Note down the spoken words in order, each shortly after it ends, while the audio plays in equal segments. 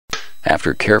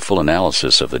After careful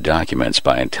analysis of the documents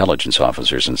by intelligence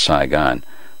officers in Saigon,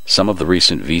 some of the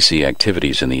recent VC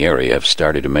activities in the area have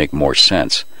started to make more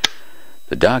sense.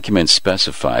 The documents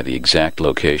specify the exact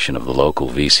location of the local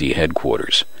VC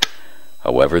headquarters.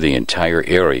 However, the entire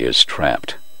area is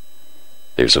trapped.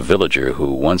 There's a villager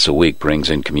who once a week brings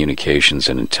in communications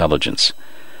and intelligence.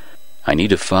 I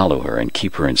need to follow her and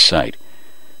keep her in sight.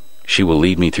 She will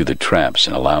lead me through the traps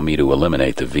and allow me to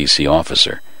eliminate the VC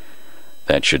officer.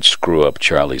 That should screw up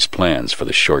Charlie's plans for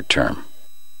the short term.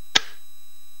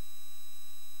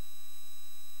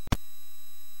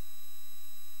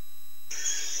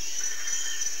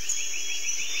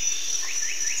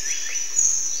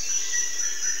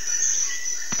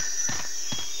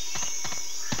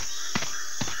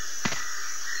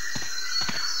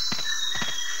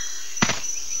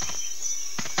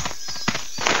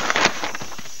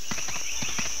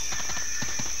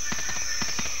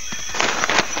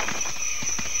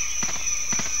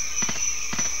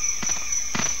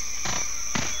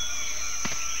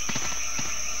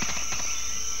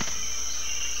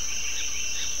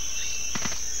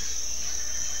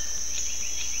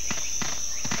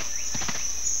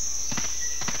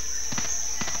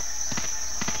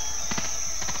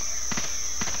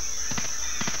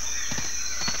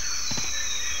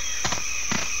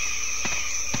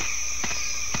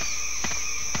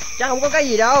 Chắc không có cái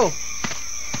gì đâu.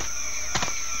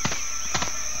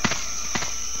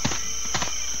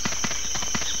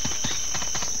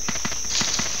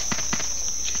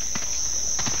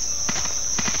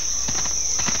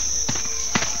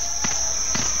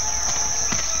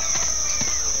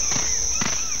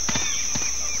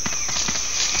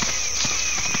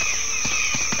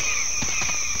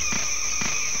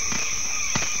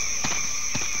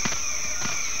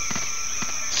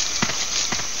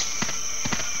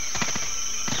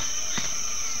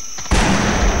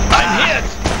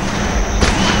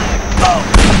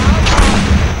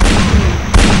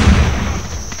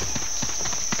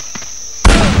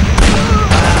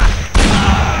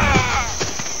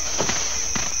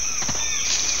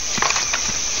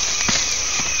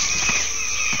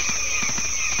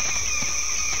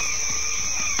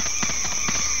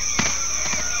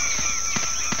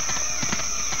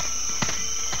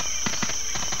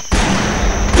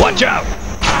 Watch out!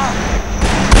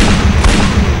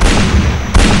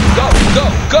 Go,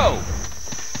 go, go!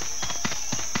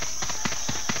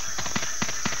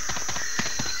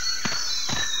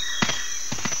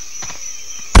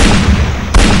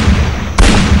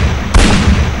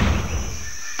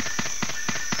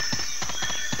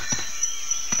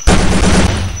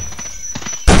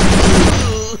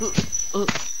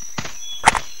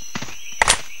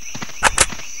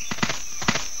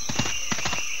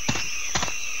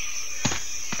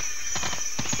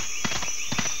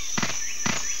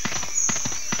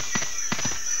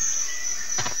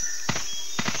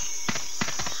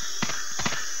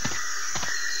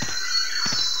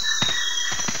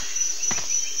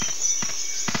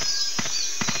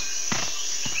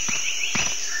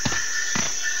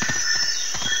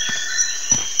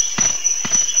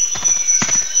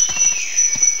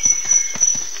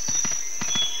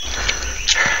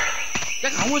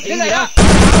 Chắc không có chuyện gì đâu.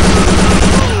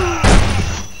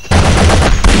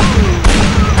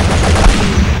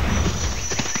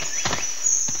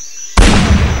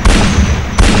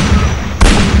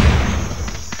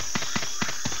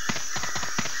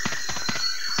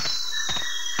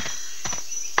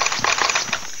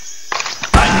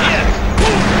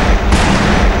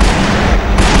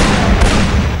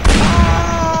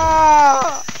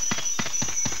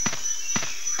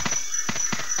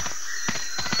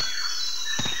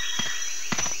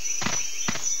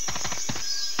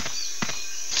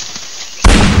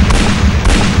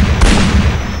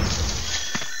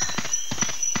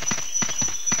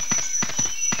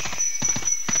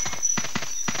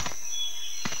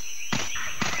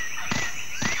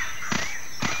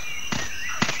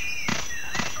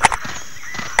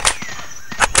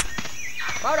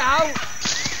 Báo động.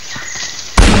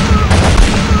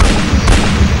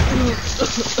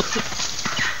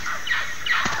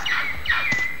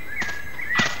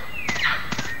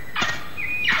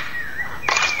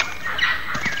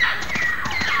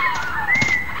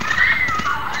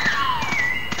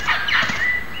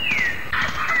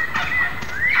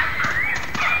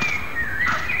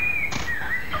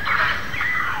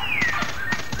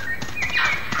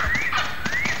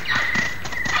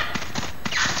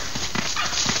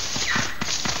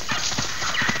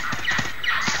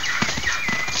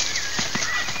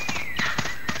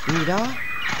 Gì đó?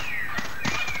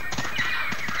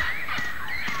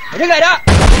 Mày đứng lại đó.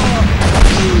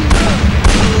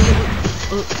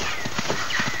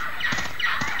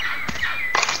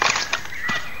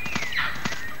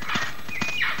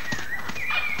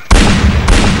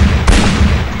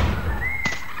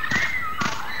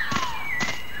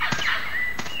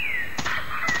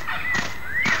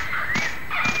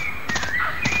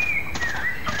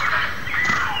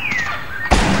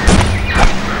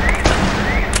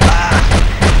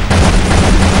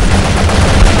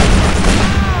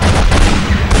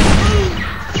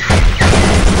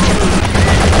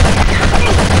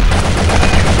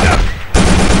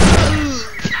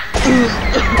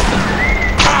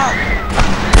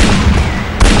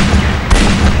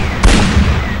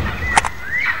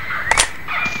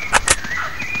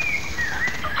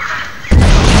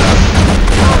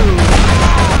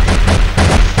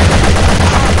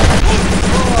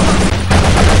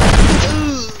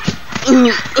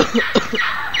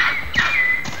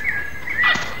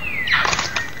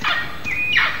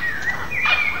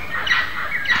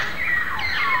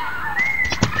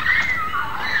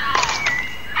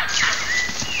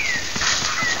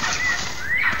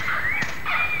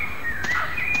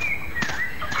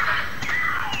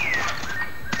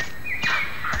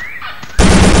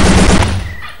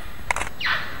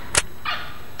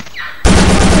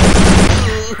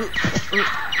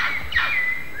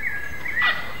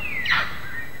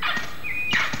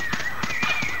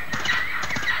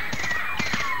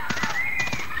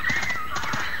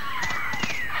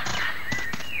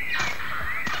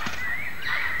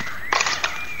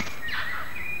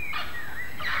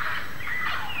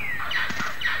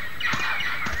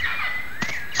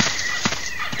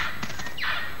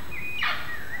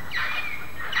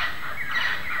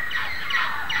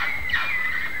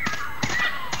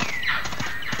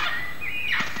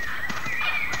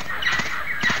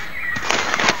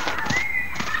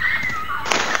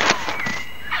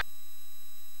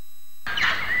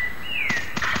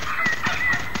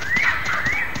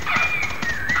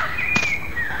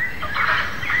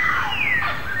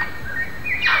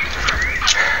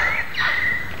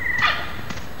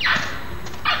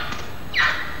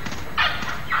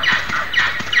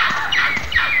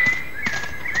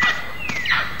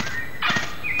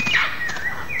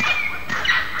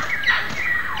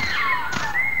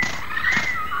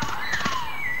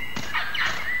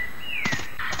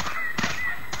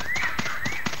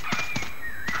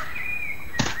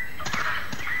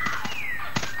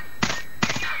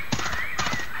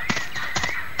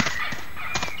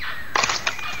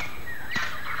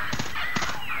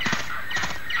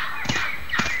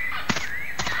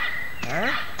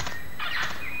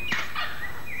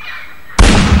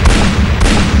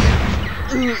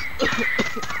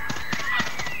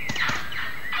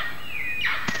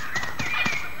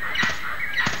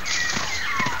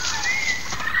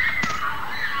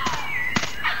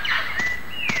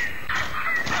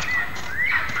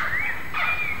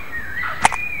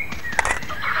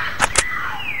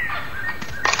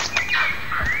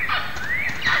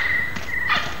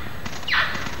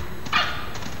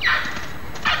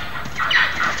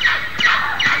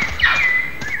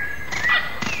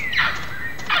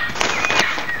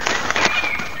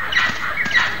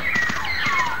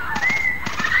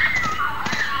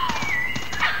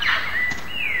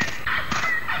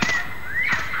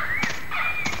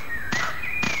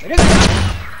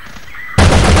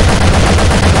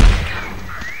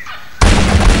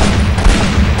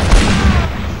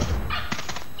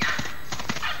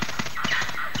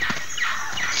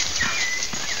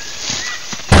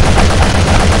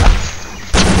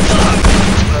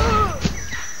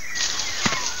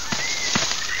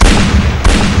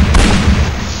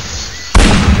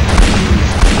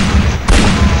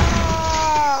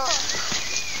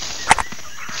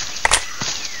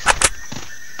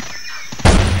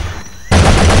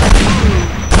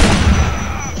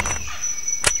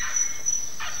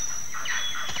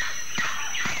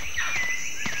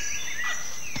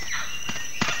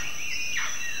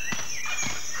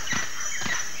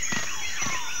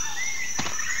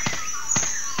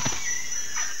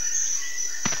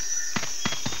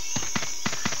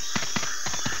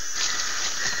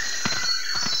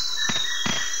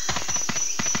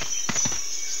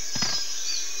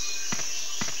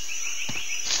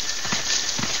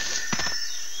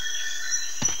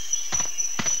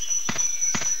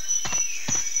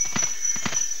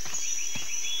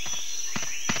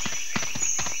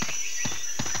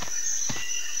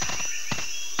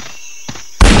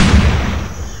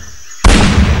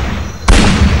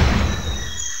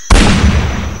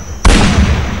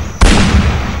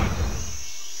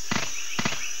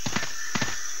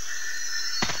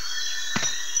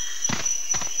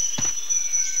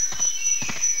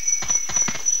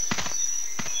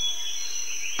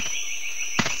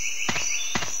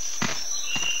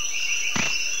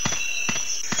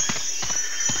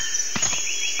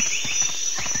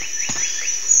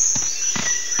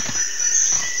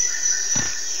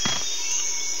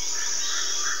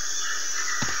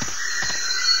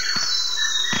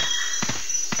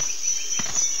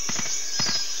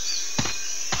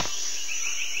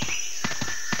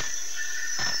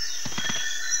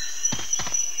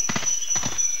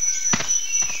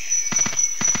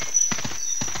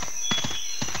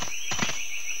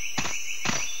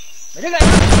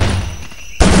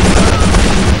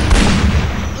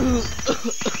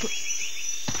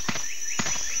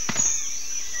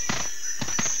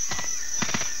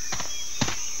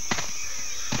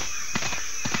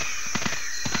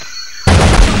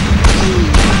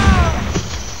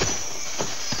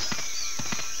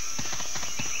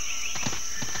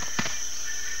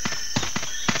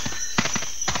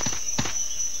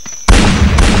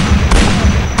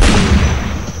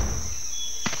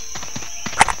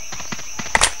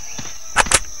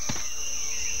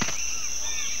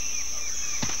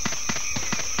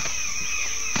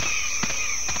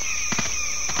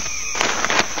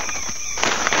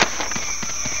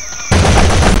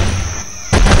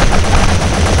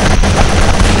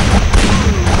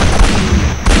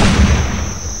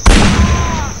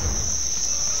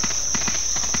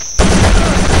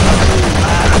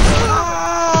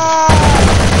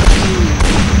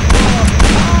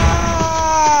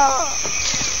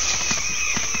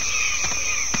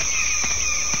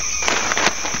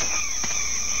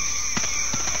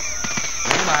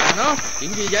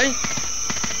 Chuyện gì vậy?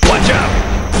 Watch out!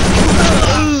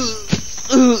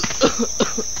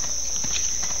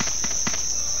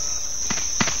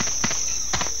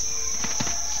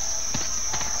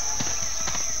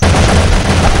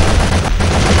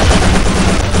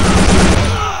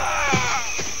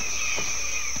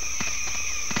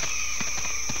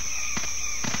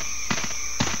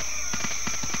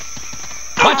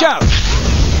 Watch out!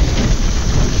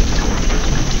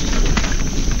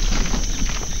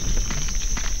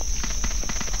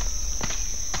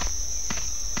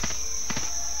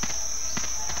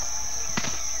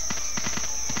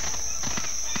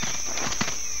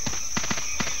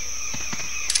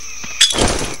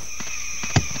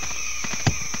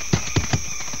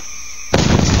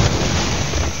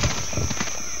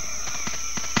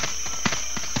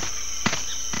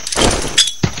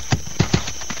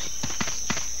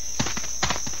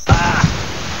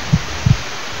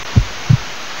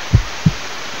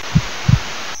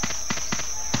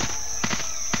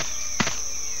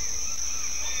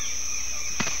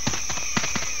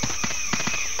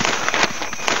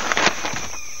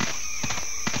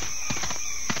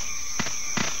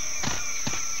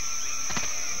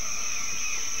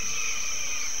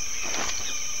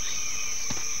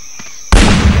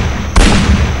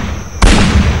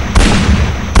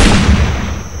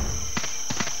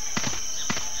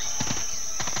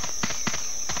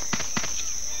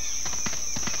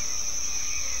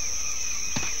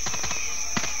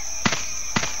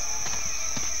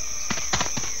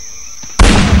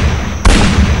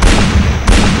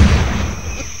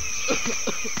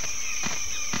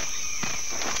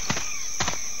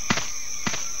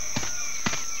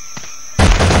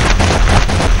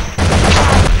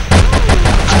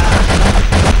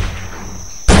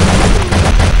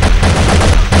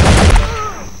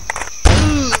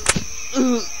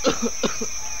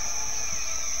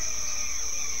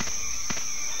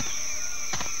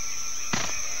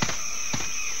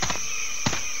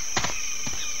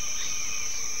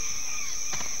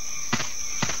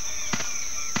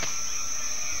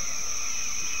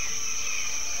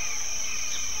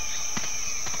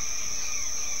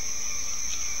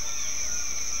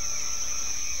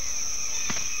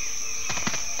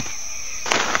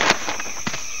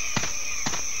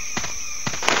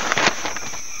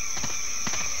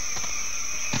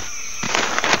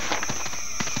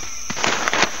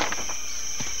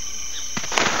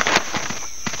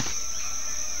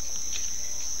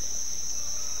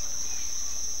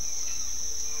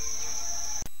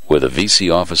 With a VC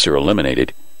officer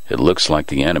eliminated, it looks like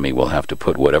the enemy will have to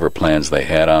put whatever plans they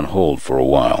had on hold for a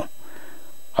while.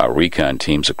 Our recon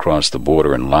teams across the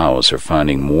border in Laos are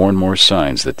finding more and more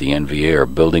signs that the NVA are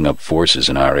building up forces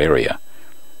in our area.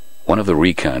 One of the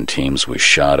recon teams was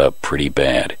shot up pretty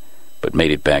bad, but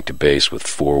made it back to base with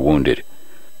 4 wounded.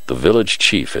 The village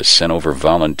chief has sent over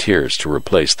volunteers to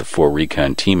replace the 4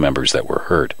 recon team members that were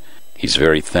hurt. He's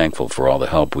very thankful for all the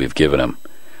help we've given him.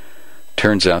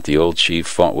 Turns out the old chief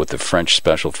fought with the French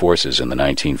Special Forces in the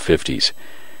 1950s.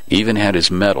 Even had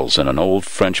his medals and an old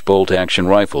French bolt-action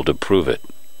rifle to prove it.